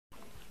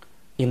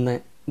ഇന്ന്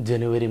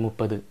ജനുവരി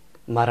 30.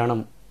 മരണം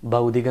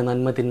ഭൗതിക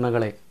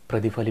നന്മതിന്മകളെ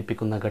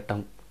പ്രതിഫലിപ്പിക്കുന്ന ഘട്ടം.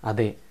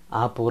 അതെ,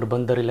 ആ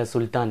പോർബന്തറിലെ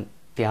സുൽത്താൻ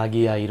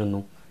ത്യാഗിയായിരുന്നു.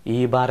 ഈ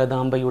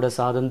ഭാരതാംബയുടെ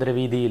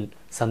സ്വാതന്ത്ര്യവീതിയിൽ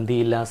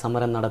സന്ധിയില്ലാ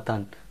സമരം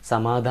നടത്താൻ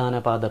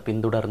സമാധാനപാത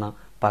പിന്തുടർന്ന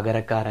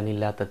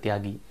പകരക്കാരനില്ലാത്ത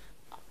ത്യാഗി.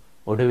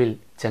 ഒടുവിൽ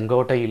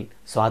ചെങ്കോട്ടയിൽ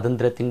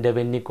സ്വാതന്ത്ര്യത്തിന്റെ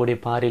വെന്നിക്കൊടി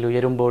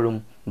പാരിലുയരുമ്പോഴും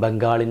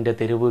ബംഗാളിന്റെ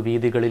തെരുവു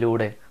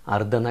വീതികളിലൂടെ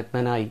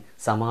അർദ്ധനഗ്നനായി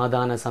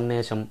സമാധാന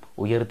സന്ദേശം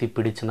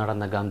ഉയർത്തിപ്പിടിച്ചു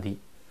നടന്ന ഗാന്ധി.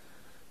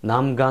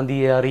 നാം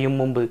ഗാന്ധിയെ അറിയും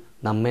മുമ്പ്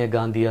നമ്മെ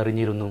ഗാന്ധി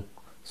അറിഞ്ഞിരുന്നു.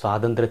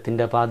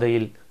 സ്വാതന്ത്ര്യത്തിന്റെ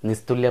പാതയിൽ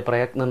നിസ്തുല്യ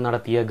പ്രയത്നം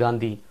നടത്തിയ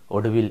ഗാന്ധി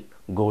ഒടുവിൽ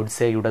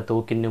ഗോഡ്സെയുടെ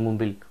തോക്കിനു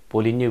മുമ്പിൽ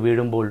പൊലിഞ്ഞു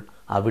വീഴുമ്പോൾ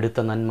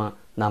അവിടുത്തെ നന്മ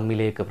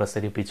നമ്മിലേക്ക്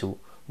പ്രസരിപ്പിച്ചു.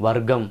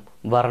 വർഗം,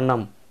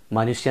 വർണ്ണം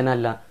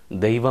മനുഷ്യനല്ല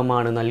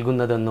ദൈവമാണ്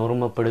നൽകുന്നതെന്ന്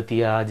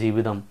ഓർമ്മപ്പെടുത്തിയ ആ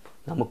ജീവിതം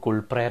നമുക്ക്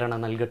ഉൾപ്രേരണ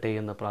നൽകട്ടെ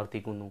എന്ന്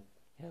പ്രാർത്ഥിക്കുന്നു.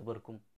 ഏവർക്കും